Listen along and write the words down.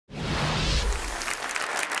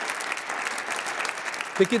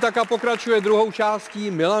Tiki Taka pokračuje druhou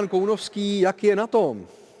částí. Milan Kounovský, jak je na tom?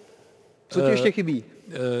 Co ti ještě chybí?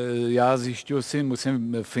 Já zjišťuji si,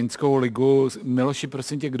 musím finskou ligu. Miloši,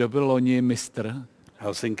 prosím tě, kdo byl loni mistr?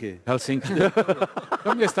 Helsinki.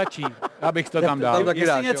 To mě stačí, abych to tam dal.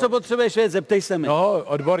 Jestli něco potřebuješ vědět, zeptej se mi. No,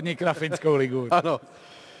 odborník na finskou ligu. Ano.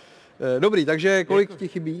 Dobrý, takže kolik ti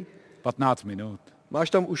chybí? 15 minut. Máš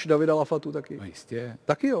tam už Davida Lafatu taky? No jistě.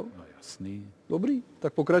 Taky jo? No jasný. Dobrý,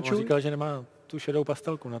 tak On pokračuj. říkal, že nemá tu šedou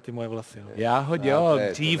pastelku na ty moje vlasy. No. Já ho dělal to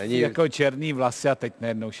dřív není- jako černý vlasy a teď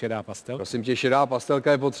najednou šedá pastelka. Prosím tě, šedá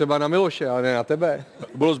pastelka je potřeba na Miloše, ale ne na tebe.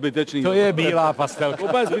 Bylo zbytečný. To je bílá pastelka.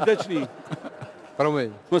 Úplně zbytečný.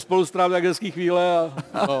 Promiň. Jsme spolu strávili tak hezký chvíle a...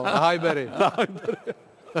 No, na Highbury.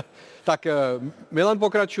 Tak Milan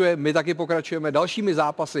pokračuje, my taky pokračujeme dalšími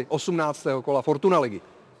zápasy 18. kola Fortuna ligy.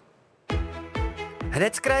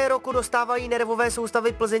 Hned z kraje roku dostávají nervové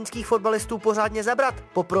soustavy plzeňských fotbalistů pořádně zabrat.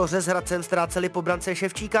 Po prohře s Hradcem ztráceli po brance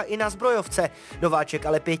Ševčíka i na Zbrojovce. Nováček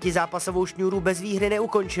ale 5zápasovou šňůru bez výhry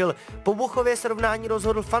neukončil. Po Buchově srovnání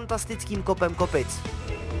rozhodl fantastickým kopem kopic.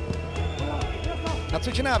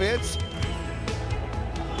 Nacvičená věc.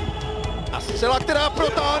 A střela, která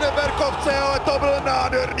protáhne Berkovce, ale to byl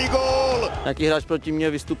nádherný gól. Nějaký hráč proti mě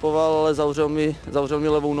vystupoval, ale zavřel mi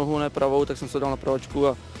levou nohu, ne pravou, tak jsem se dal na pravačku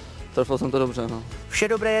a trefil jsem to dobře. No. Vše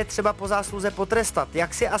dobré je třeba po zásluze potrestat,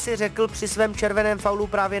 jak si asi řekl při svém červeném faulu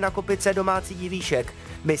právě na Kopice domácí divíšek.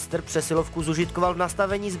 Mistr přesilovku zužitkoval v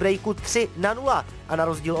nastavení z breaku 3-0 a na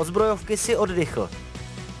rozdíl od Zbrojovky si oddychl.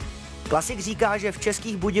 Klasik říká, že v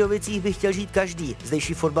Českých Budějovicích by chtěl žít každý.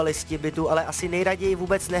 Zdejší fotbalisti by tu ale asi nejraději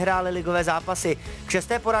vůbec nehráli ligové zápasy. K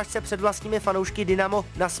 6. porážce před vlastními fanoušky Dynamo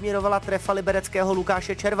nasměrovala trefa libereckého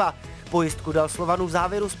Lukáše Červa. Pojistku dal Slovanu v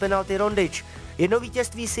závěru z penalty Rondič. Jedno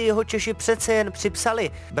vítězství si jeho Češi přece jen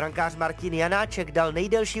připsali. Brankář Martin Janáček dal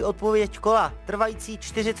nejdelší odpověď kola, trvající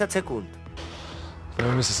 40 sekund.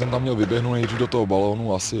 Nevím, jestli jsem tam měl vyběhnout nejdřív do toho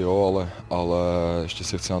balónu, asi jo, ale ještě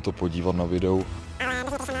se chci na to podívat na videu.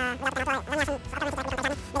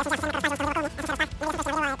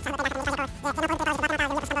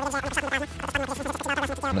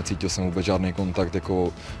 Necítil jsem vůbec žádný kontakt,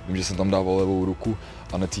 jako vím, že jsem tam dával levou ruku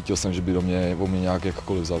a necítil jsem, že by o mě nějak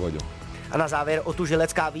jakkoliv zavadil. A na závěr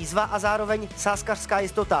otužilecká výzva a zároveň sázkařská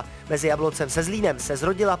jistota. Mezi Jabloncem se Zlínem se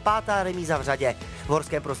zrodila 5. remíza v řadě. V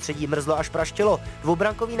horském prostředí mrzlo až praštilo.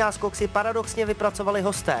 Dvoubrankový náskok si paradoxně vypracovali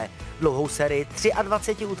hosté. Dlouhou sérii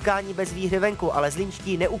 23 utkání bez výhry venku, ale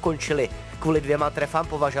zlínští neukončili. Kvůli 2 trefám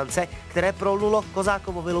Považance, které prolnulo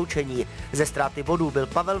Kozákovo vyloučení. Ze ztráty bodů byl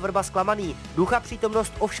Pavel Vrba zklamaný. Ducha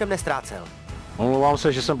přítomnost ovšem nestrácel. Omlouvám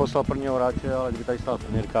se, že jsem poslal prvního hráče, ale kdyby tady stál v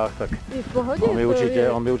trenýrkách, tak v pohodě,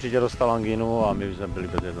 on by určitě dostal anginu a my jsme byli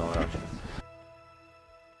bez jednoho hráče.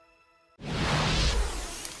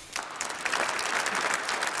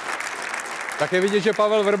 Tak je vidět, že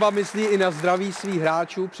Pavel Vrba myslí i na zdraví svých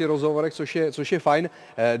hráčů při rozhovorech, což je fajn.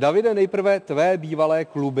 Davide, nejprve tvé bývalé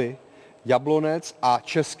kluby Jablonec a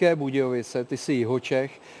České Budějovice, ty jsi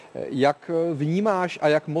Jihočech. Jak vnímáš a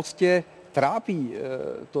jak moc tě trápí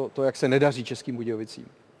to, jak se nedaří Českým Budějovicím?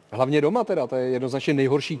 Hlavně doma teda, to je jednoznačně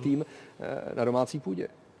nejhorší tým na domácí půdě.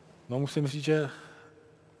 No musím říct, že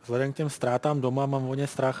vzhledem k těm ztrátám doma mám o ně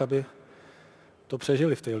strach, aby to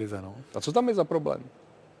přežili v té lize. No. A co tam je za problém?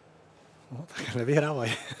 No, tak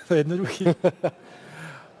nevyhrávají, to je jednoduchý.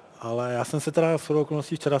 Ale já jsem se teda v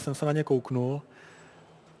okolností včera jsem se na ně kouknul,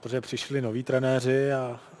 protože přišli noví trenéři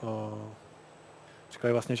a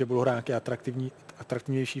říkali vlastně, že budou hrát nějaký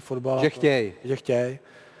atraktivnější fotbal. Že chtějí.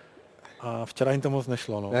 A včera jim to moc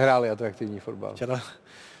nešlo. No. Nehráli atraktivní fotbal.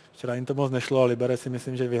 Včera jim to moc nešlo a Liberec si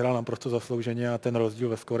myslím, že vyhrál naprosto zaslouženě a ten rozdíl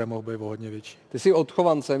ve skóre mohl být o hodně větší. Ty jsi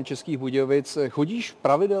odchovancem Českých Budějovic, chodíš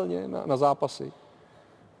pravidelně na zápasy?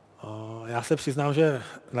 Já se přiznám, že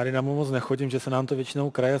na Dynamo moc nechodím, že se nám to většinou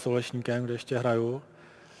kraje s Olešníkem, kde ještě hraju.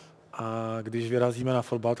 A když vyrazíme na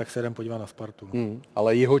fotbal, tak se jdem podívat na Spartu.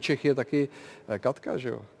 Ale Jihočech je taky Katka, že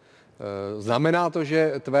jo? Znamená to,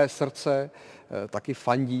 že tvé srdce taky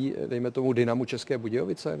fandí, dejme tomu, Dynamu České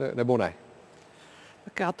Budějovice, nebo ne?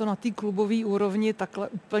 Tak já to na té klubové úrovni takhle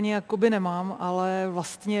úplně jakoby nemám, ale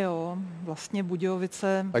vlastně jo, vlastně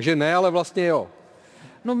Budějovice. Takže ne, ale vlastně jo.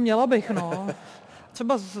 No měla bych, no.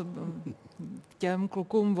 Třeba těm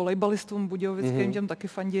klukům, volejbalistům budějovickým, těm taky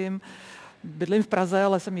fandím. Bydlím v Praze,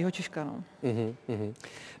 ale jsem Jihočeška, no.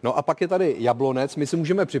 No a pak je tady Jablonec. My si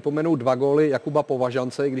můžeme připomenout 2 góly Jakuba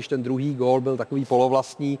Považance, když ten druhý gól byl takový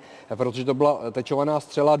polovlastní, protože to byla tečovaná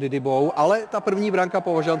střela Didybou, ale ta první branka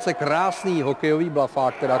Považance, krásný hokejový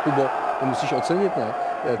blafák, teda Kubo, to musíš ocenit, ne?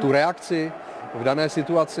 Tu reakci v dané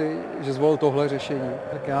situaci, že zvolil tohle řešení.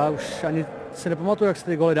 Tak já už ani si nepamatuju, jak se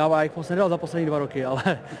ty goly dává, jak moc nedal za poslední 2 roky,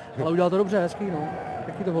 ale udělal to dobře, hezký, no.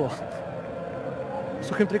 Jaký to bylo? V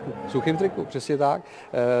suchým triku, přesně tak.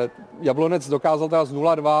 Jablonec dokázal teda z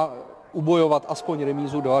 0-2 ubojovat aspoň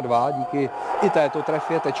remízu 2-2 díky i této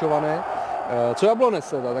trefě tečované. Co Jablonec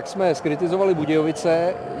teda? Tak jsme skritizovali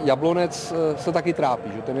Budějovice, Jablonec se taky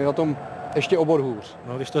trápí, že ten je na tom ještě o bod hůř.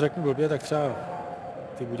 No, když to řeknu blbě, tak třeba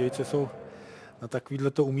ty Budějce jsou na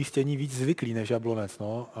takovýhleto umístění víc zvyklí než Jablonec,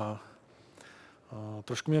 no. A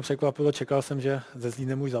trošku mě překvapilo, čekal jsem, že ze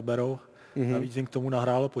Zlínem už zaberou. Navíc jim k tomu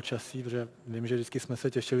nahrálo počasí, protože vím, že vždycky jsme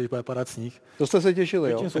se těšili, když bude padat sníh. To jste se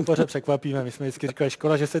těšili, jo? Tím soupeře překvapíme. My jsme vždycky říkali,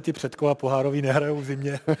 škoda, že se ty předkola pohárový nehrajou v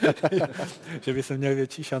zimě, že by se měli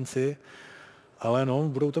větší šanci. Ale no,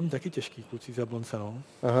 budou tam taky těžký kluci z Jablonce, no.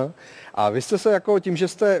 Aha. A vy jste se jako tím, že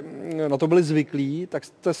jste na to byli zvyklí, tak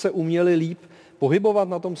jste se uměli líp pohybovat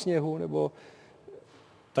na tom sněhu, nebo...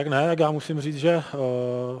 Tak ne, jak já musím říct, že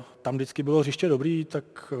tam vždycky bylo hřiště dobrý,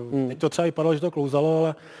 tak teď to třeba vypadalo, že to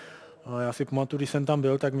klouzalo, ale já si pamatuju, když jsem tam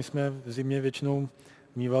byl, tak my jsme v zimě většinou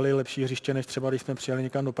mívali lepší hřiště, než třeba když jsme přijeli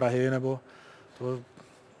někam do Prahy, nebo to,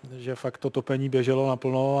 že fakt to topení běželo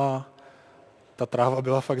naplno a ta tráva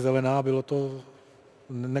byla fakt zelená, bylo to,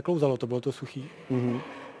 neklouzalo to, bylo to suchý.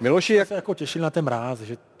 Miloši, jak se jako těšil na ten mráz,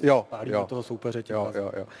 že pálí do toho soupeře. Jo.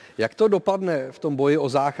 Jak to dopadne v tom boji o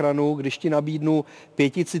záchranu, když ti nabídnu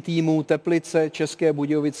 5 týmů Teplice, České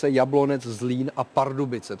Budějovice, Jablonec, Zlín a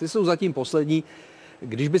Pardubice? Ty jsou zatím poslední.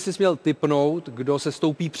 Když by si měl tipnout, kdo se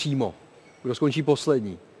stoupí přímo, kdo skončí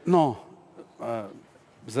poslední? No,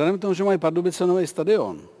 vzhledem k tomu, že mají Pardubice nový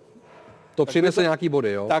stadion, to přinese nějaký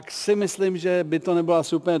body, jo? Tak si myslím, že by to nebylo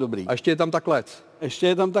asi úplně dobrý. A ještě je tam ta klec. Ještě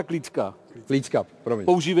je tam ta klícka. Klícka, promiň.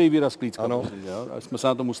 Používej výraz klícka. Ano. Prosím, jo? Jsme se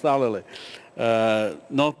na tom ustálili.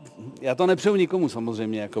 No, já to nepřeju nikomu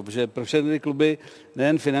samozřejmě, jako, protože pro všechny kluby,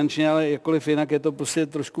 nejen finančně, ale jakkoliv jinak je to prostě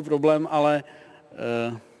trošku problém, ale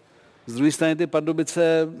z druhé strany ty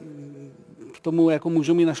Pardubice k tomu jako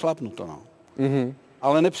můžou mít našlápnuto. No.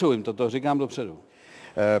 Ale nepřeju jim to říkám dopředu.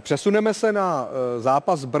 Přesuneme se na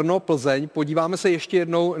zápas Brno-Plzeň. Podíváme se ještě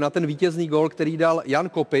jednou na ten vítězný gól, který dal Jan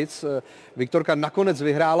Kopic. Viktorka nakonec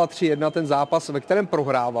vyhrála 3-1 ten zápas, ve kterém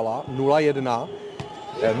prohrávala 0-1.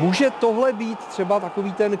 Může tohle být třeba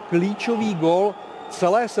takový ten klíčový gól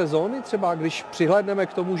celé sezóny? Třeba když přihlédneme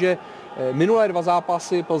k tomu, že minulé 2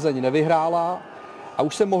 zápasy Plzeň nevyhrála a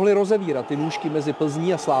už se mohly rozevírat ty nůžky mezi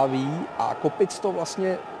Plzní a Slávií a Kopic to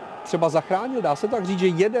vlastně třeba zachránil. Dá se tak říct, že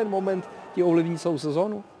jeden moment ti ovlivní celou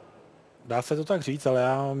sezónu? Dá se to tak říct, ale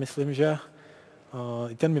já myslím, že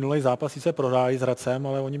i ten minulý zápas se prohráli s Hradcem,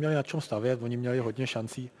 ale oni měli na čem stavět, oni měli hodně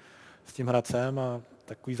šancí s tím Hradcem a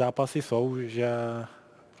takový zápasy jsou, že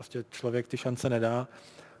prostě člověk ty šance nedá,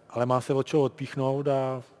 ale má se od čeho odpíchnout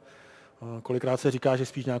a kolikrát se říká, že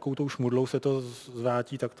spíš nějakou tou šmudlou se to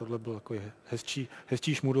zvátí, tak tohle bylo takový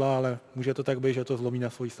hezčí šmudla, ale může to tak být, že to zlomí na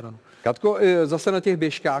svou stranu. Katko, zase na těch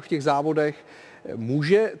běžkách, v těch závodech,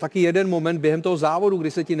 může taky jeden moment během toho závodu,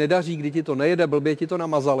 kdy se ti nedaří, kdy ti to nejede, blbě ti to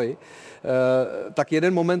namazali, tak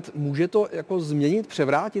jeden moment může to jako změnit,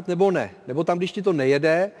 převrátit nebo ne? Nebo tam, když ti to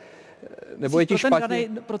nejede, nebo je ti špatně?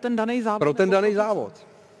 Pro ten daný závod. Pro ten daný závod.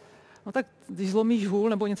 No tak když zlomíš hůl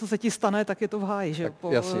nebo něco se ti stane, tak je to v háji, že?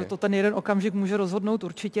 To ten jeden okamžik může rozhodnout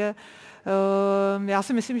určitě. Já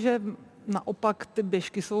si myslím, že naopak ty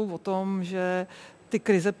běžky jsou o tom, že ty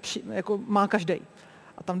krize jako má každej.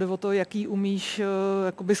 A tam jde o to, jaký umíš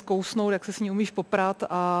jakoby zkousnout, jak se s ní umíš poprat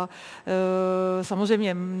a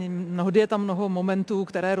samozřejmě mnohdy je tam mnoho momentů,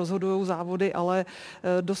 které rozhodují závody, ale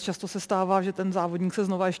dost často se stává, že ten závodník se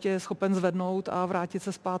znova ještě je schopen zvednout a vrátit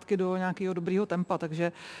se zpátky do nějakého dobrého tempa,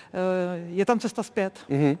 takže je tam cesta zpět.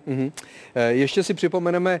 Ještě si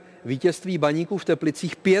připomeneme vítězství Baníků v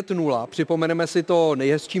Teplicích 5-0. Připomeneme si to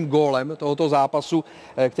nejhezčím gólem tohoto zápasu,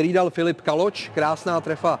 který dal Filip Kaloč, krásná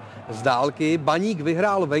trefa z dálky. Baník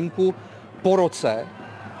vyhrál venku po roce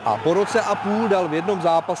a po roce a půl dal v jednom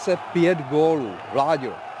zápase 5 gólů.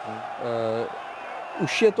 Vláďo,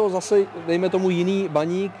 už je to zase, dejme tomu, jiný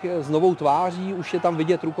Baník s novou tváří, už je tam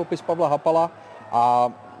vidět rukopis Pavla Hapala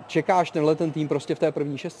a čekáš tenhle ten tým prostě v té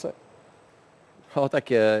první 6. No,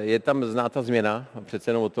 tak je tam znáta změna. Přece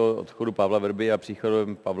jenom od toho odchodu Pavla Vrby a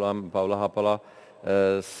příchodu Pavla Hapala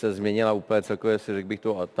se změnila úplně celkově, si řekl bych,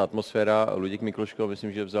 ta atmosféra. Luděk Mikloško,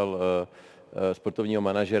 myslím, že vzal sportovního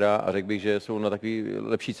manažera a řekl bych, že jsou na takové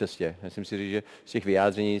lepší cestě. Myslím si říct, že z těch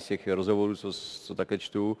vyjádření, z těch rozhovorů, co takhle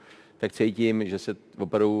čtu, tak cítím, že se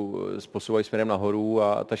opravdu posouvají směrem nahoru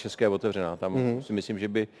a ta šestka je otevřená. Tam si myslím, že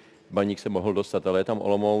by Baník se mohl dostat, ale je tam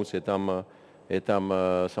Olomouc, je tam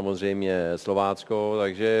samozřejmě Slovácko,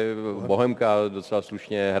 takže Bohemka docela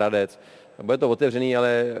slušně, Hradec. Bude to otevřený,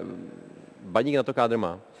 ale Baník na to kádr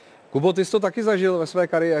má. Kubo, ty jsi to taky zažil ve své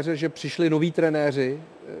kariéře, že přišli noví trenéři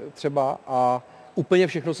třeba a úplně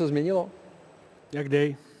všechno se změnilo? Jak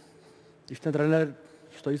dej. Když ten trenér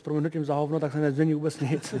stojí s proměnutím za hovno, tak se nezmění vůbec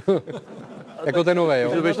nic. Jako ten nový,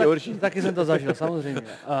 jo? Taky jsem to zažil, samozřejmě.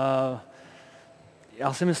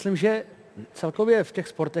 Já si myslím, že celkově v těch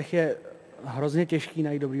sportech je hrozně těžký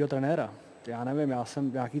najít dobrýho trenéra. Já nevím, já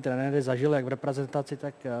jsem nějaký trenéry zažil jak v reprezentaci,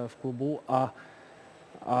 tak v klubu a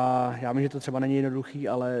já myslím, že to třeba není jednoduchý,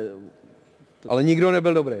 ale... Ale nikdo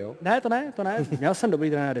nebyl dobrý, jo? Ne, to ne. Měl jsem dobrý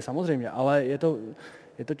trenéry, samozřejmě, ale je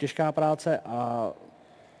to těžká práce a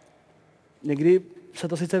někdy se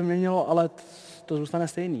to sice vyměnilo, ale to zůstane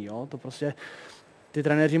stejný, jo? To prostě... Ty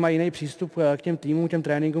trenéři mají jiný přístup k těm týmům, těm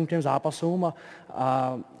tréninkům, k těm zápasům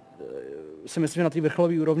a si myslím, že na té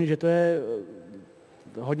vrcholové úrovni, že to je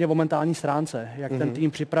hodně o mentální stránce, jak ten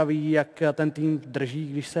tým připraví, jak ten tým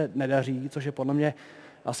drží, když se nedaří, což je podle mě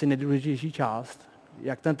asi nejdůležitější část,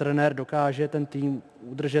 jak ten trenér dokáže ten tým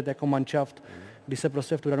udržet jako manšaft, když se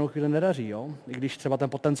prostě v tu danou chvíli nedaří, jo? I když třeba ten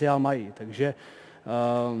potenciál mají, takže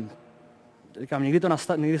říkám,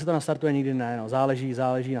 někdy se to nastartuje, někdy ne, no.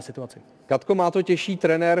 záleží na situaci. Katko, má to těžší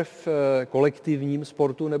trenér v kolektivním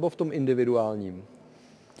sportu nebo v tom individuálním?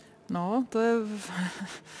 No, to je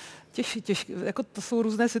těžké, jako to jsou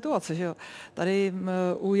různé situace, že jo. Tady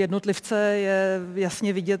u jednotlivce je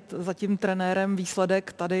jasně vidět za tím trenérem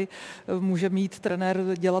výsledek, tady může mít trenér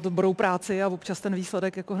dělat dobrou práci a občas ten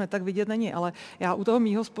výsledek jako hned tak vidět není, ale já u toho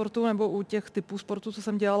mýho sportu nebo u těch typů sportu, co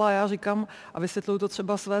jsem dělala, já říkám a vysvětluju to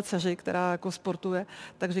třeba své dceři, která jako sportuje,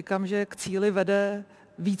 tak říkám, že k cíli vede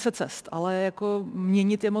více cest, ale jako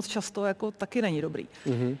měnit je moc často jako taky není dobrý.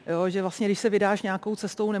 Jo, že vlastně, když se vydáš nějakou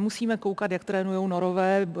cestou, nemusíme koukat, jak trénujou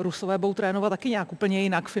Norové, Rusové budou trénovat taky nějak úplně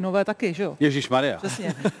jinak, Finové taky, že jo? Ježišmarja.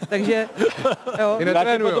 Přesně. Takže, jo.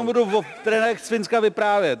 Já ti potom budu o trénérech z Finska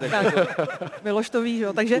vyprávět. Tak, Miloš to ví, že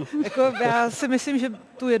jo? Takže jako já si myslím, že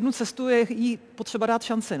tu jednu cestu je jí potřeba dát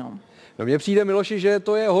šanci, no. No mně přijde, Miloši, že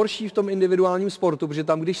to je horší v tom individuálním sportu, protože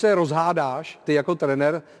tam, když se rozhádáš, ty jako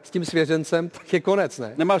trenér s tím svěřencem, tak je konec,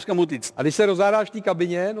 ne? Nemáš kam utíct. A když se rozhádáš v té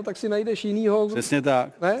kabině, no tak si najdeš jinýho. Přesně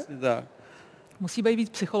tak. Ne? Přesně tak. Musí být víc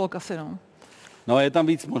psycholog asi, no. No, je tam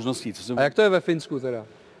víc možností. A jak to je ve Finsku teda?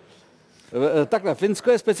 Takhle,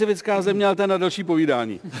 Finsko je specifická země, ale to je na další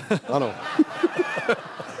povídání. Ano.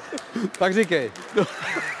 Tak říkej.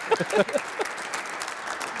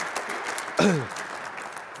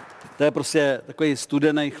 To je prostě takový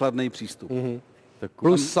studený, chladný přístup. Tak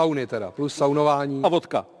plus sauny teda, plus saunování. A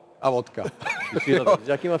vodka. A vodka. S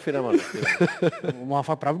jakýma firmama? Má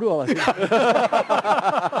fakt pravdu, ale...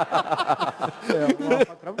 Má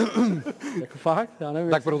fakt pravdu. Jako fakt, já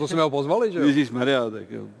nevím. Tak proto jsme ho pozvali, že jo? Ježišmarja,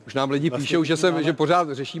 tak jo. Už nám lidi píšou, že pořád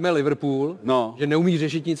řešíme Liverpool, že neumí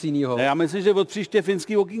řešit nic jiného. Já myslím, že od příště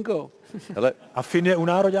finský okýnko. Hele. A Fin je u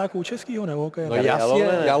nároďáků českýho, nebo okay? No jasně,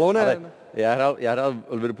 Jalonen. Já hrál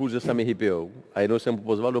v Liverpoolu se sami hypijou a jednou jsem ho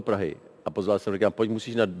pozval do Prahy a pozval jsem, říkám, pojď,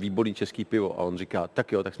 musíš na výborný český pivo. A on říká,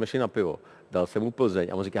 tak jo, tak jsme šli na pivo. Dal jsem mu Plzeň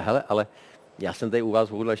a on říká, hele, ale já jsem tady u vás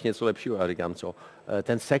vhodil ještě něco lepšího. A já říkám, co?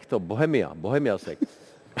 Ten sekto, Bohemia sekt.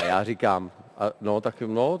 A já říkám,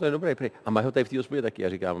 to je dobrý. A mají ho tady v té hospodě taky. Já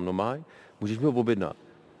říkám, no máj, můžeš mi ho objednat.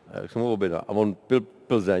 A jak jsem ho objednal. A on pil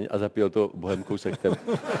Plzeň a zapil to bohemkou sektem.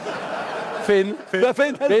 Fin.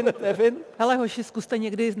 Hele hoši, zkuste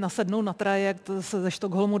někdy nasednout na trajekt ze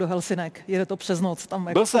Štokholmu do Helsinek. Jede to přes noc, tam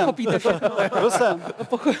jako pochopíte všechno. Byl jsem.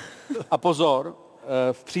 A pozor,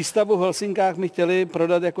 v přístavu v Helsinkách mi chtěli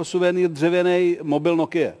prodat jako suvenýr dřevěný mobil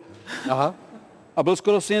Nokia. Aha. A byl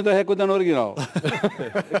skoro stejně tak jako ten originál.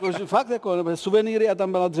 Fakt jako suvenýry a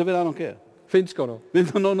tam byla dřevěná Nokia. Finsko, no.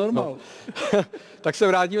 No, normál. Tak se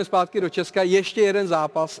vrátíme zpátky do Česka. Ještě jeden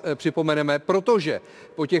zápas připomeneme, protože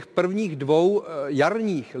po těch prvních dvou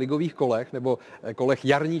jarních ligových kolech, nebo kolech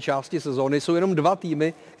jarní části sezóny, jsou jenom dva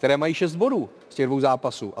týmy, které mají 6 bodů z těch dvou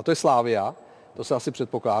zápasů. A to je Slavia, to se asi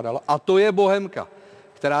předpokládalo, a to je Bohemka,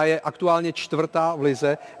 která je aktuálně 4. v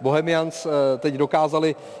lize. Bohemians teď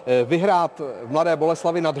dokázali vyhrát v Mladé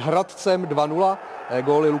Boleslavi nad Hradcem 2-0,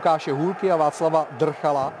 góly Lukáše Hůlky a Václava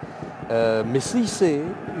Drchala. Myslíš si,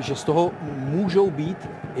 že z toho můžou být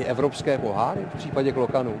i evropské poháry v případě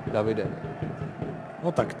Klokanů, Davide?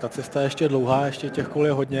 No tak, ta cesta je ještě dlouhá, ještě těch kol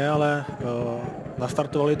je hodně, ale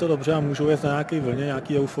nastartovali to dobře a můžou jet na nějaké vlně,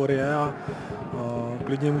 nějaké euforie a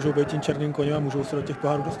klidně můžou být tím černým koněm a můžou se do těch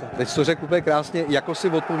pohárů dostat. Teď to řekl úplně krásně, jako si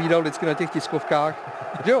odpovídal vždycky na těch tiskovkách.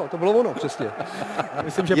 Jo, to bylo ono, přesně.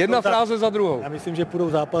 Myslím, že jedna fráze za druhou. Já myslím, že půjdou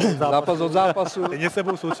zápas od zápasu. Stejně se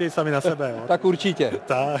budou soustředit sami na sebe. Jo. Tak určitě.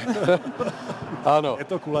 Tak. Ano. Je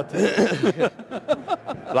to kulatý.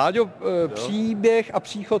 Láďo, příběh a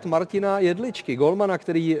příchod Martina Jedličky, golmana,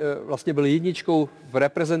 který vlastně byl jedničkou v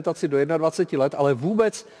reprezentaci do 21 let, ale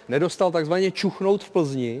vůbec nedostal takzvaně čuchnout v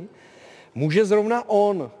Plzni. Může zrovna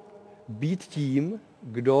on být tím,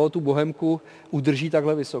 kdo tu Bohemku udrží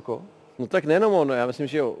takhle vysoko? No tak nejenom on, já myslím,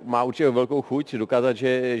 že má určitě velkou chuť dokázat,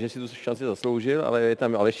 že si tu šanci zasloužil, ale je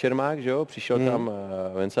tam Aleš Čermák, že jo? Přišel tam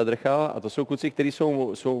Venca Drchal a to jsou kluci, kteří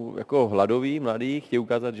jsou jako hladoví, mladí, chtějí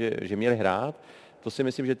ukázat, že měli hrát. To si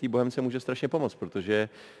myslím, že té Bohemce může strašně pomoct, protože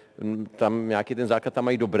tam nějaký ten základ tam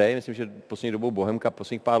mají dobrý. Myslím, že poslední dobou Bohemka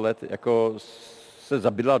posledních pár let jako se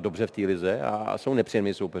zabydla dobře v té lize a jsou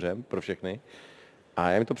nepříjemným soupeřem pro všechny. A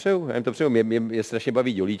já jim to přeju. Mě strašně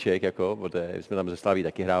baví Dělíček, jako, protože jsme tam ze Slaví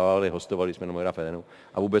taky hrávali, hostovali jsme na Moira Fedenu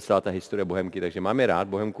a vůbec celá ta historie Bohemky, takže máme rád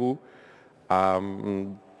Bohemku a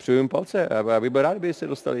přeju jim palce. Já bych byl rád, kdyby se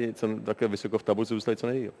dostali takhle vysoko v tabulce, zůstali co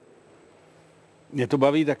nejdýl. Mě to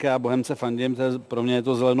baví, tak já Bohemce fandím, pro mě je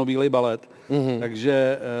to zelenobílej balet,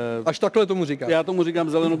 takže... Až takhle tomu říkám. Já tomu říkám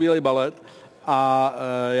zelenobílej balet a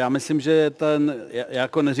já myslím, že já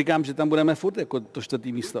jako neříkám, že tam budeme furt jako to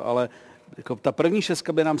 4. místo, ale jako ta první 6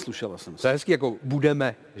 by nám slušela. To je hezky, jako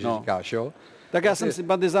budeme, že říkáš, jo? Tak já jsem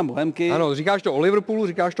sympatizant Bohemky. Ano, říkáš to o Liverpoolu,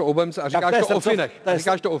 říkáš to o Bohemce a říkáš to o Finech.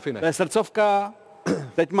 Říkáš to o Finech. To je srdcovka.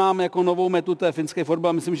 Teď mám jako novou metu, to je finský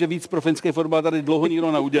fotbal. Myslím, že víc pro finský fotbal tady dlouho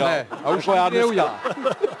nikdo neudělal. Ne, a už já neudělal.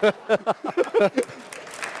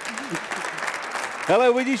 Hele,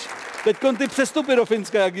 uvidíš, teďkon ty přestupy do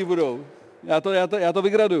Finska, jaký budou. Já to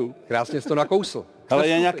vygraduju. Krásně jsi to nakousl. Ale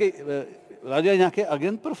je nějaký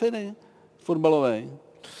agent pro Finy? Fotbalový?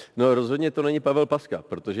 No rozhodně to není Pavel Paska,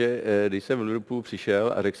 protože když jsem v Liverpoolu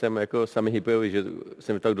přišel a řekl jsem jako Sami Hypojovi, že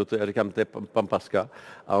jsem ptal, kdo to je, a říkám, to je pan Paska.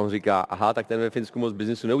 A on říká, aha, tak ten ve Finsku moc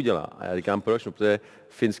biznisu neudělá. A já říkám, proč? No, protože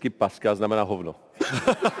finsky Paska znamená hovno.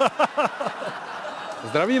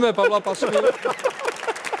 Zdravíme Pavla Pasku.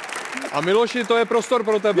 A Miloši, to je prostor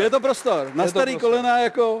pro tebe. Je to prostor. Na starý kolena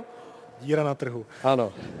jako... Díra na trhu.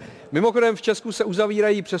 Ano. Mimochodem v Česku se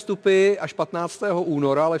uzavírají přestupy až 15.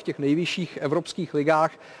 února, ale v těch nejvyšších evropských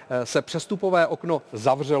ligách se přestupové okno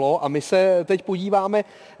zavřelo a my se teď podíváme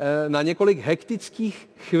na několik hektických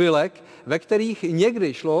chvilek, ve kterých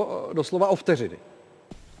někdy šlo doslova o vteřiny.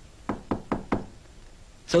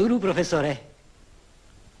 Soudu, profesore.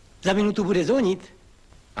 Za minutu bude zvonit.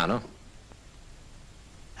 Ano.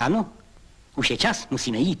 Ano. Už je čas,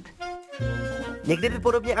 musíme jít. Někdy by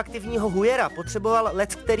podobně aktivního Hujera potřeboval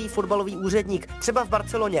leckterý fotbalový úředník, třeba v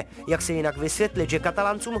Barceloně. Jak si jinak vysvětlit, že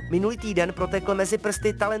Kataláncům minulý týden protekl mezi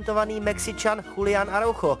prsty talentovaný Mexičan Julián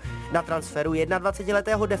Araujo. Na transferu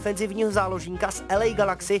 21letého defenzivního záložníka z LA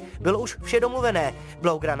Galaxy bylo už vše domluvené.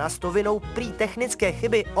 Blaugrana s to vinou prý technické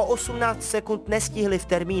chyby o 18 sekund nestihli v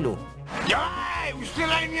termínu. Už jste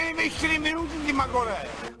tady měli 4 minuty, ty magore.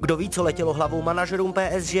 Kdo ví, co letělo hlavou manažerům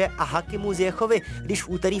PSG a Hakimu Ziyechovi, když v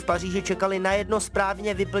úterý v Paříži čekali na jedno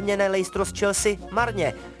správně vyplněné lejstro z Chelsea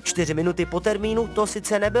marně. 4 minuty po termínu to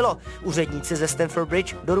sice nebylo. Úředníci ze Stamford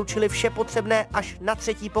Bridge doručili vše potřebné až na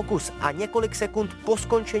 3. pokus a několik sekund po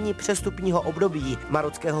skončení přestupního období.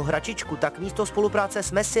 Marockého hračičku tak místo spolupráce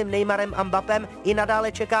s Messim, Neymarem a Mbappem i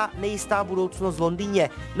nadále čeká nejistá budoucnost v Londýně.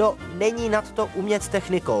 No, není nad to umět s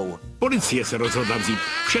technikou. Policie se rozhodla vzít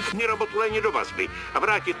všechny robotulejně do vazby a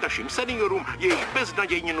vrátit našim seniorům jejich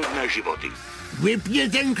beznadějně nudné životy. Vypni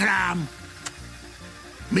ten krám.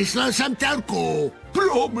 Myslel jsem telku.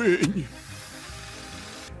 Promiň.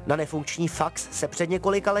 Na nefunkční fax se před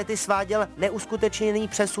několika lety sváděl neuskutečněný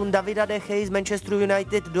přesun Davida De Gea z Manchesteru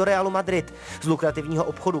United do Realu Madrid. Z lukrativního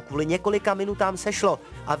obchodu kvůli několika minutám sešlo.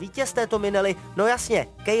 A vítěz této minely, no jasně,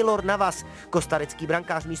 Keylor Navas. Kostarický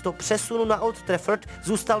brankář místo přesunu na Old Trafford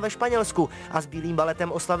zůstal ve Španělsku a s bílým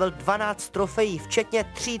baletem oslavil 12 trofejí, včetně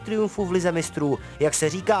 3 triumfů v lize mistrů. Jak se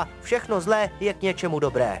říká, všechno zlé je k něčemu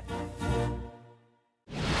dobré.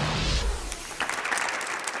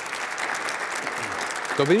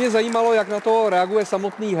 To by mě zajímalo, jak na to reaguje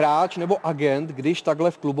samotný hráč nebo agent, když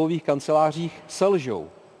takhle v klubových kancelářích selžou.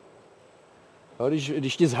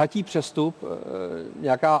 Když ti zhatí přestup,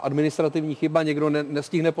 nějaká administrativní chyba, někdo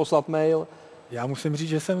nestihne poslat mail. Já musím říct,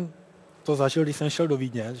 že jsem to zažil, když jsem šel do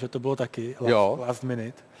Vídně, že to bylo taky last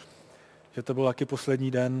minute, že to byl taky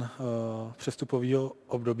poslední den přestupového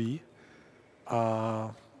období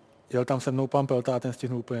a jel tam se mnou pan Pelta a ten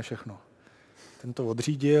stihnul úplně všechno. Ten to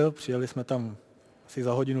odřídil, přijeli jsme tam asi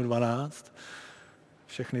za 1:12,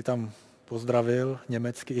 všechny tam pozdravil,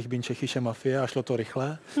 německy, ich bin Čechyše mafie a šlo to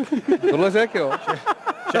rychle. Tohle řekl, jo?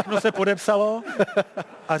 Všechno se podepsalo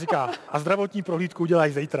a říká, a zdravotní prohlídku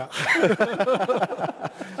udělají zítra.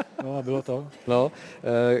 No a bylo to. No.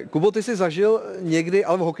 Kubo, ty jsi zažil někdy,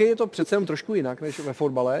 ale v hokeji je to přece jen trošku jinak než ve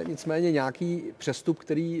fotbale, nicméně nějaký přestup,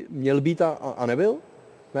 který měl být a nebyl?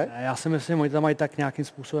 Ne? Já si myslím, že oni tam mají tak nějakým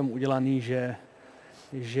způsobem udělaný,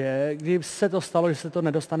 že když se to stalo, že se to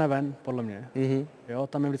nedostane ven, podle mě. Mm-hmm. Jo,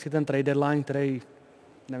 tam je vždycky ten trade deadline, který,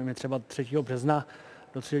 nevím, je třeba 3. března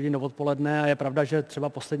do 3 hodin do odpoledne a je pravda, že třeba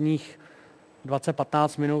posledních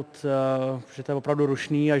 20-15 minut, že to je opravdu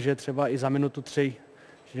rušný a že třeba i za minutu 3,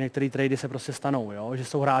 že některé trady se prostě stanou, jo? Že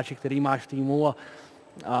jsou hráči, který máš v týmu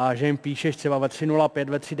a že jim píšeš třeba ve 3:05,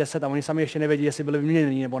 ve 3:10 a oni sami ještě nevědí, jestli byli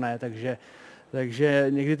vyměněni nebo ne, takže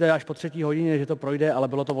někdy to je až po 3. hodině, že to projde, ale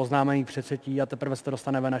bylo to oznámené před 3. a teprve se to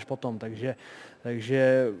dostane ven až potom, takže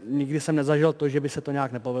nikdy jsem nezažil to, že by se to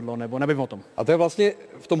nějak nepovedlo, nebo nevím o tom. A to je vlastně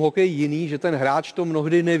v tom hokeji jiný, že ten hráč to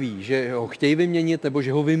mnohdy neví, že ho chtějí vyměnit nebo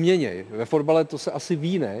že ho vyměnějí. Ve fotbale to se asi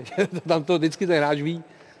ví, ne? Tam to vždycky ten hráč ví.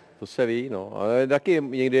 To se ví, no. Ale taky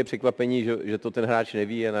někdy je překvapení, že to ten hráč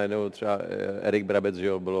neví a najednou třeba Erik Brabec, že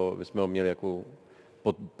jo, my jsme ho měli jako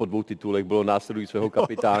po 2 titulech, bylo následují svého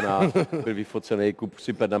kapitána, byl vyfocený, kup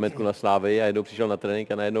si pernamentku na Slávy a jednou přišel na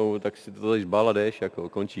trénink a najednou tak si to tady zbal a jdeš, jako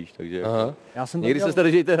končíš, takže někdy se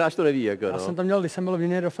stane, že ten hráč to neví. Jako, já jsem to měl, když jsem byl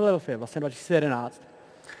vyměněn do Philadelphia, vlastně 2011,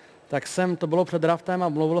 tak to bylo před draftem a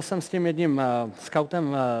mluvil jsem s tím jedním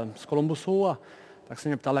scoutem z Columbusu a tak se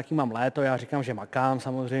mě ptal, jaký mám léto, já říkám, že makám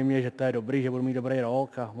samozřejmě, že to je dobrý, že budu mít dobrý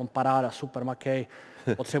rok a on paráda, super, makej,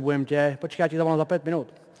 potřebujem tě, počkej, já ti to volám za 5 minut.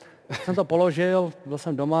 Jsem to položil, byl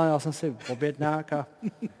jsem doma, já jsem si objednák a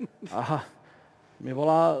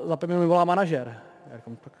za 5 minut mi volá manažer. Já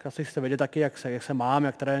říkám, tak asi chce vědět taky, jak se mám,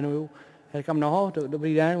 jak trénuju. Já říkám, no,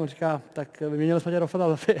 dobrý den, on říká, tak vyměnili jsme tě do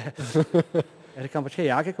Philadelphie. Já říkám, počkej,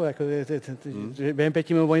 jak? Během 5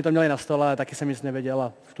 minut oni to měli na stole, taky jsem nic nevěděl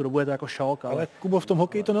a v tu dobu je to jako šok. Ale Kubo, v tom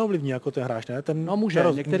hokeji to neovlivní jako ten hráč, ne? No může,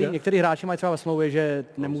 některý hráči mají třeba ve smlouvě, že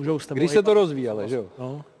nemůžou s tebou. Když se to rozvíjí, ale že jo?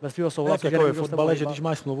 No. Ve svého souhlasu, jako ve fotbale, že když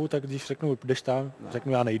máš smlouvu, tak když řeknu, jdeš tam,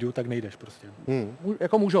 řeknu já nejdu, tak nejdeš prostě.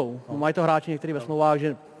 Jako můžou. Mají to hráči některý ve smlouvách,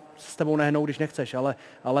 že s tebou nehnou, když nechceš,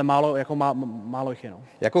 ale málo jich je. No.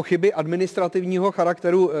 Jako chyby administrativního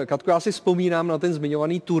charakteru, Katko, já si vzpomínám na ten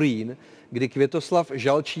zmiňovaný Turín, kdy Květoslav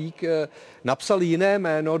Žalčík napsal jiné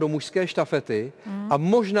jméno do mužské štafety a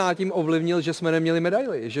možná tím ovlivnil, že jsme neměli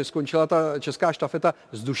medaili, že skončila ta česká štafeta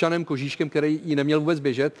s Dušanem Kožíškem, který ji neměl vůbec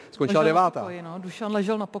běžet, skončila 9. Pokoji, no. Dušan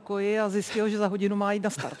ležel na pokoji a zjistil, že za hodinu má jít na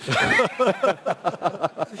start.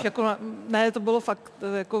 Což jako, ne, to bylo fakt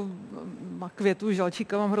jako Květu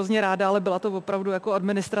Žalčíka mám hrozně ráda, ale byla to opravdu jako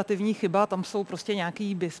administrativní chyba, tam jsou prostě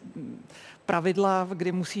nějaký pravidla,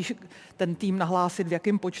 kdy musíš ten tým nahlásit, v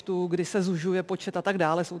jakém počtu, kdy se zužuje počet a tak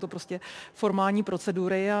dále. Jsou to prostě formální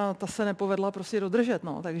procedury a ta se nepovedla prostě dodržet.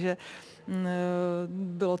 No. Takže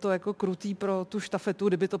bylo to jako krutý pro tu štafetu,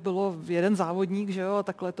 kdyby to bylo jeden závodník, že jo, a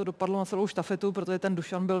takhle to dopadlo na celou štafetu, protože ten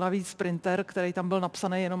Dušan byl navíc sprinter, který tam byl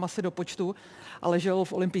napsaný jenom asi do počtu a ležel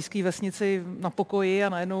v olympijské vesnici na pokoji a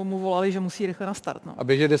najednou mu volali, že musí rychle na start. No. A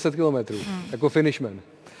běžet 10 kilometrů, jako finishman.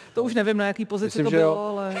 To už nevím, na jaký pozici to bylo,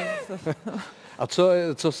 ale... A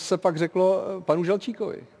co se pak řeklo panu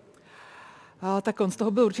Žalčíkovi? Tak on z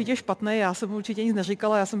toho byl určitě špatný, já jsem mu určitě nic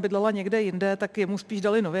neříkala, já jsem bydlela někde jinde, tak jemu spíš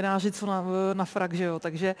dali novináři, co na frak, že jo,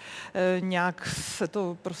 takže nějak se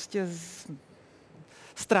to prostě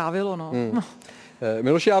strávilo, no.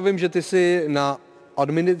 Miloši, já vím, že ty jsi na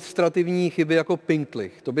administrativní chyby jako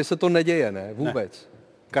Pinklich, to by se to neděje, ne? Vůbec. Ne.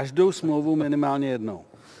 Každou smlouvu minimálně jednou.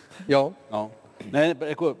 Jo? No. Ne,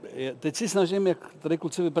 jako, teď si snažím, jak tady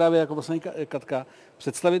kluci vyprávějí, jako vlastně Katka,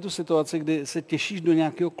 představit tu situaci, kdy se těšíš do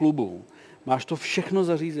nějakého klubu, máš to všechno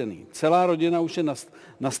zařízený, celá rodina už je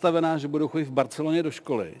nastavená, že budou chodit v Barceloně do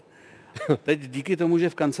školy. Teď díky tomu, že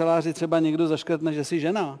v kanceláři třeba někdo zaškrtne, že jsi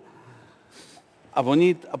žena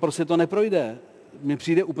a prostě to neprojde, mně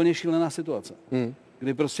přijde úplně šílená situace.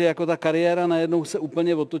 Kdy prostě jako ta kariéra najednou se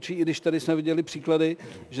úplně otočí, i když tady jsme viděli příklady,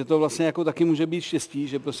 že to vlastně jako taky může být štěstí,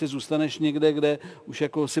 že prostě zůstaneš někde, kde už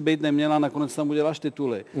jako si být neměla, nakonec tam uděláš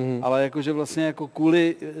tituly. Ale jakože vlastně jako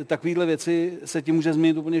kvůli takovýhle věci se ti může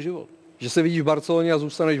změnit úplně život. Že se vidíš v Barceloně a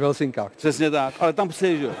zůstaneš v Helsinkách. Přesně tak, ale tam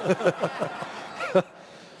jsi, že jo.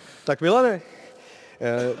 Tak Milane,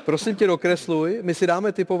 prosím tě dokresluj, my si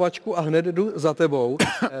dáme typovačku a hned jdu za tebou.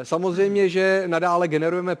 Samozřejmě, že nadále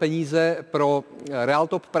generujeme peníze pro Real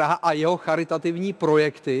Top Praha a jeho charitativní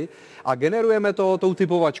projekty a generujeme to tou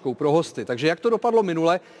typovačkou pro hosty. Takže jak to dopadlo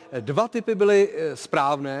minule? 2 tipy byly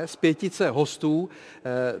správné z 5 hostů.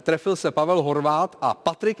 Trefil se Pavel Horvát a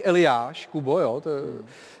Patrik Eliáš. Kubo, jo, to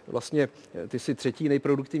vlastně ty jsi 3.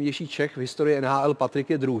 nejproduktivnější Čech v historii NHL, Patrik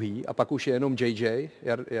je 2. a pak už je jenom JJ,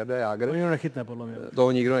 Jarda Jágr. On ho nechytne, podle mě.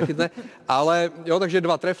 toho nikdo nechytne. Ale jo, takže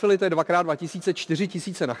 2 trefily, to je 2x2000,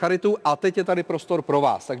 4000 na charitu a teď je tady prostor pro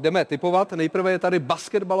vás. Tak jdeme tipovat. Nejprve je tady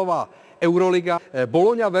basketbalová Euroliga.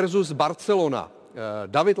 Bologna versus Barcelona.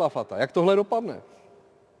 David Lafata, jak tohle dopadne?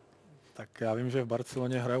 Tak já vím, že v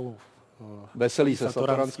Barceloně hrajou Veselý se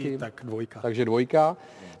Satoranským, tak 2. Takže 2.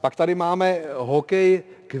 Pak tady máme hokej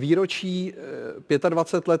k výročí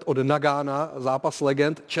 25 let od Nagána, zápas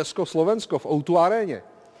legend Česko-Slovensko v O2 aréně.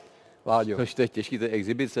 Láďo. To je těžký, to je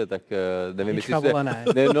exibice, tak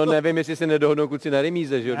nevím, jestli se nedohodnou kluci na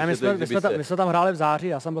remíze, že jo? My jsme tam hráli v září,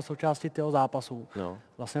 já jsem byl součástí toho zápasu. No.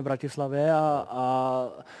 Vlastně v Bratislavě a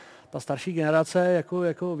ta starší generace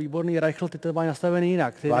jako výborný Reichl, ty to mají nastavený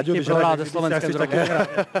jinak. Ty nechtějí prohrát se Slovenskem zrovna.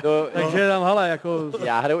 Takže tam, hele, jako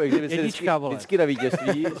já hraju exibici vždycky na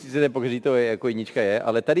vítězství, si nepokřiží to jako jednička je,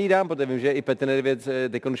 ale tady dám, protože vím, že i Petr Nedvěd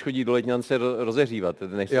teď už chodí do Letňance rozehřívat,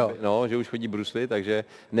 že už chodí brusly, takže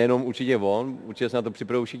nejenom určitě on, určitě se na to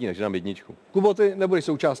připravují všichni, takže dám 1. Kubo, ty nebudeš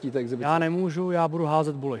součástí té exibice? Já nemůžu, já budu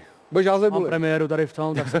házet buly. Budeš házet buly? Mám premiéru tady v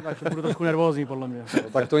tom, tak budu trošku nervózní, podle mě. No,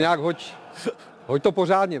 tak to nějak hoď to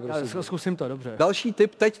pořádně, prosím. Zkusím to, dobře. Další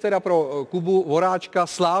tip teď teda pro Kubu Voráčka,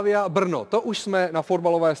 Slavia Brno. To už jsme na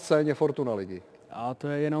fotbalové scéně Fortuna ligy. A to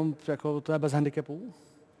je jenom, jako, to je bez handicapů?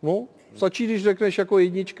 No, stačí, když řekneš jako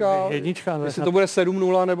jednička, jestli to bude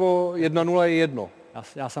 7-0 nebo 1-0 je jedno.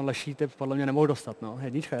 Já jsem lepší typ, podle mě nemohu dostat, no.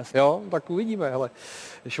 1, jasně. Jo, tak uvidíme, hele.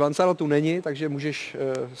 Švancaro tu není, takže můžeš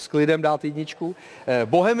s klidem dát 1.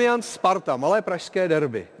 Bohemians Sparta, malé pražské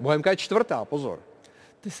derby. Bohemka je 4, pozor.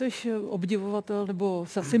 Ty jsi obdivovatel nebo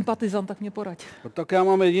sympatizant, tak mě poraď. No, tak já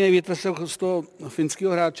mám jediný výtresek z toho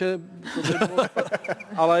finského hráče,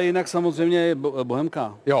 ale jinak samozřejmě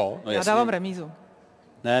Bohemka. Jo. No, já dávám remízu.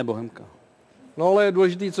 Ne, Bohemka. No ale je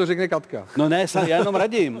důležitý, co řekne Katka. No ne, já jenom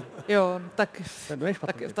radím. Jo, tak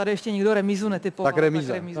tady ještě nikdo remízu netypoval. Tak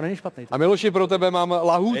remíza. To není špatný. A Miloši, pro tebe mám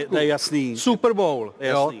lahůdku. To je jasný. Super Bowl.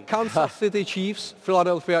 Jasný. Jo? Kansas City Chiefs,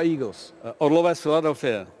 Philadelphia Eagles. Orlové z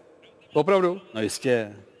Philadelphia. Opravdu? No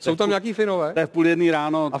jistě. Jsou tam nějaký Finové? To je v 12:30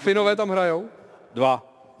 ráno. A Finové tam hrajou? 2.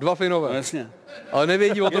 2 Finové? No jasně. Ale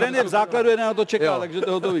nevědí o tom. Jeden je v základu, jeden na to čeká, takže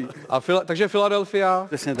to hotový. Takže Philadelphia,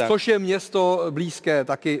 což je město blízké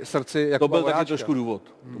taky srdci jako to byl Voráčka. taky trošku důvod,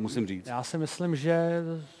 to musím říct. Já si myslím, že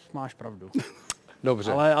máš pravdu.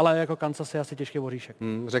 Dobře. Ale jako Kansas je asi těžký oříšek.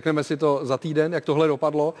 Řekneme si to za týden, jak tohle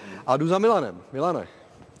dopadlo. A jdu za Milanem. Milane,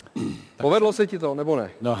 povedlo se ti to, nebo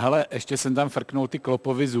ne? No hele, ještě jsem tam frknul ty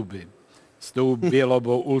Klopovy zuby. S tou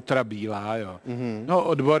bělobou, ultra bílá, jo. No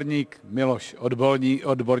odborník, Miloš,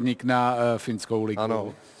 odborník na finskou ligu,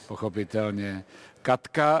 ano. Pochopitelně.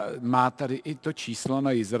 Katka má tady i to číslo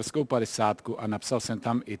na jízerskou 50 a napsal jsem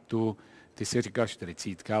tam i tu, ty si říkal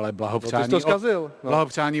 40, ale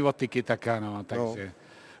blahopřání od Tiki Taka, no, takže. No.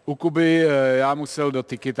 U Kuby já musel do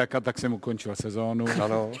Tiki Taka, tak jsem ukončil sezónu.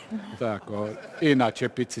 Ano. Tak, i na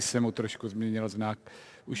čepici jsem mu trošku změnil znak.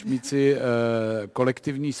 Už Míci,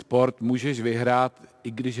 kolektivní sport můžeš vyhrát,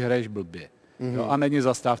 i když hraješ blbě. Jo, a není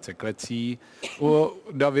zastávce klecí. U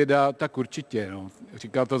Davida tak určitě. No.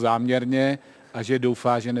 Říkal to záměrně a že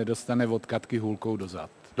doufá, že nedostane od Katky hůlkou do zad.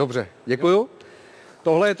 Dobře, děkuju.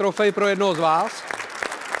 Tohle je trofej pro jednoho z vás.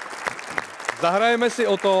 Zahrajeme si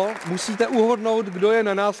o to, musíte uhodnout, kdo je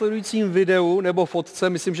na následujícím videu nebo fotce,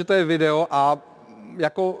 myslím, že to je video, a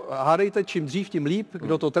jako hádejte, čím dřív, tím líp,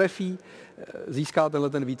 kdo to trefí, získá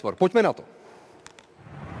ten výtvor. Pojďme na to.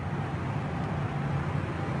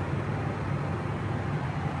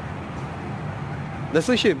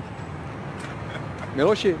 Neslyším.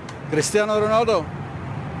 Miloši. Cristiano Ronaldo.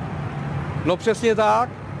 No přesně tak.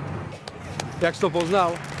 Jak jsi to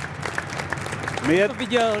poznal? To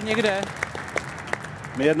viděl někde.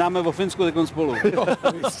 My jednáme o Finsku teď spolu. Jo,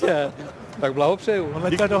 jistě. Tak blahopřeju. On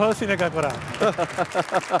letěl do Helsinek akorát.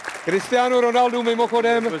 Cristiano Ronaldo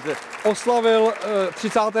mimochodem oslavil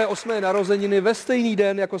 38. narozeniny ve stejný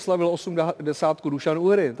den, jako slavil 80. Dušan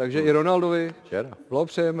Uhry. Takže i Ronaldovi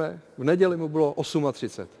blahopřejeme. V neděli mu bylo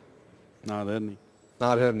 38.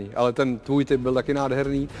 Nádherný, ale ten tvůj tip byl taky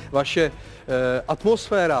nádherný. Vaše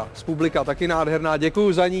atmosféra z publika taky nádherná,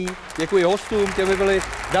 děkuji za ní, děkuji hostům, těmi byli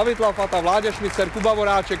David Lafata, Vláďa Šmicer, Kuba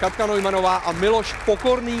Voráček, Katka Neumannová a Miloš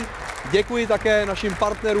Pokorný. Děkuji také našim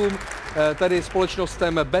partnerům, tedy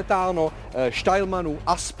společnostem Betano, Steilmanu,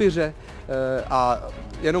 Aspiře, a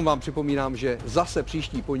jenom vám připomínám, že zase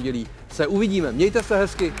příští pondělí se uvidíme. Mějte se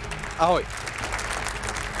hezky, ahoj.